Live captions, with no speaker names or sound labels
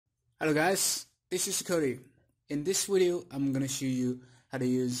Hello guys, this is Cody. In this video, I'm gonna show you how to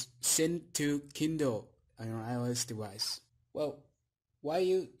use Send to Kindle on your iOS device. Well, while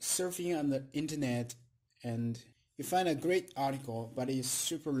you surfing on the internet and you find a great article but it's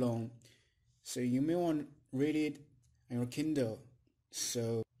super long, so you may want to read it on your Kindle.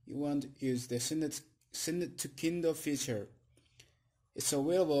 So you want to use the Send it to Kindle feature. It's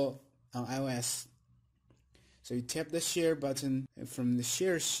available on iOS. So you tap the share button, and from the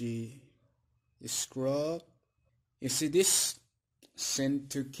share sheet, you scroll up. You see this Send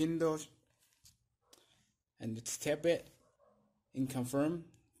to Kindle, and you tap it and confirm.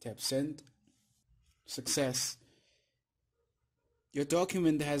 Tap send. Success. Your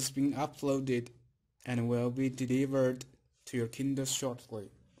document has been uploaded and will be delivered to your Kindle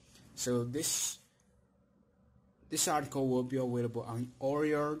shortly. So this article will be available on all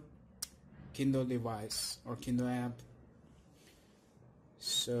your Kindle device or Kindle app.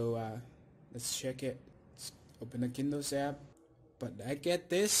 So let's check it. Let's open the Kindle's app. But I get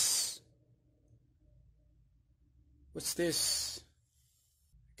this. What's this?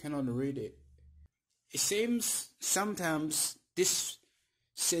 I cannot read it. It seems sometimes this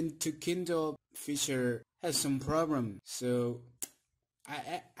Send to Kindle feature has some problem. So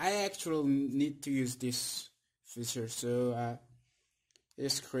I actually need to use this feature. So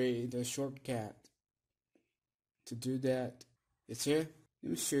just create a shortcut to do that. It's here.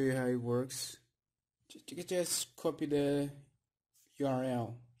 Let me show you how it works. You can just copy the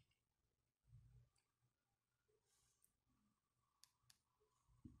URL.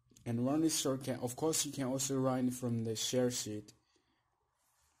 And run this shortcut. Of course, you can also run it from the share sheet.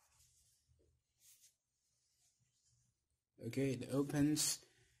 Okay, it opens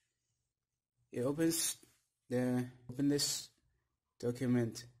this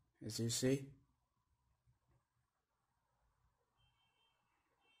document, as you see.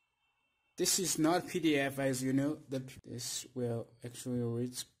 This is not PDF, as you know. This will actually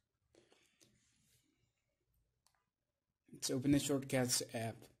read. Let's open the Shortcuts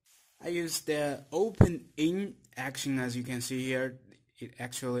app. I use the Open in action, as you can see here. It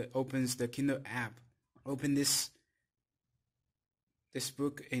actually opens the Kindle app. Open this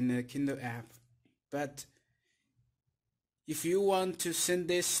book in the Kindle app. But if you want to send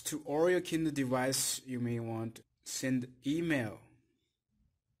this to all your Kindle device, you may want to send email.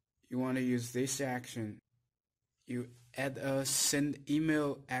 You want to use this action. You add a send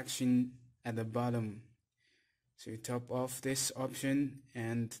email action at the bottom. So you top off this option,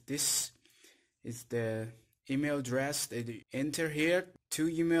 and this is the email address that you enter here. 2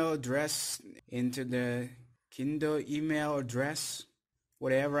 email address into the Kindle email address,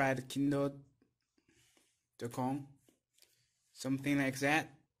 whatever at kindle.com, something like that.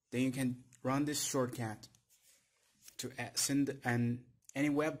 Then you can run this shortcut to send any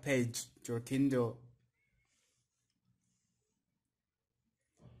web page to your Kindle.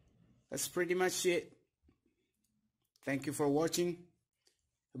 That's pretty much it. Thank you for watching.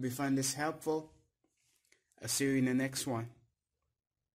 Hope you find this helpful. I'll see you in the next one.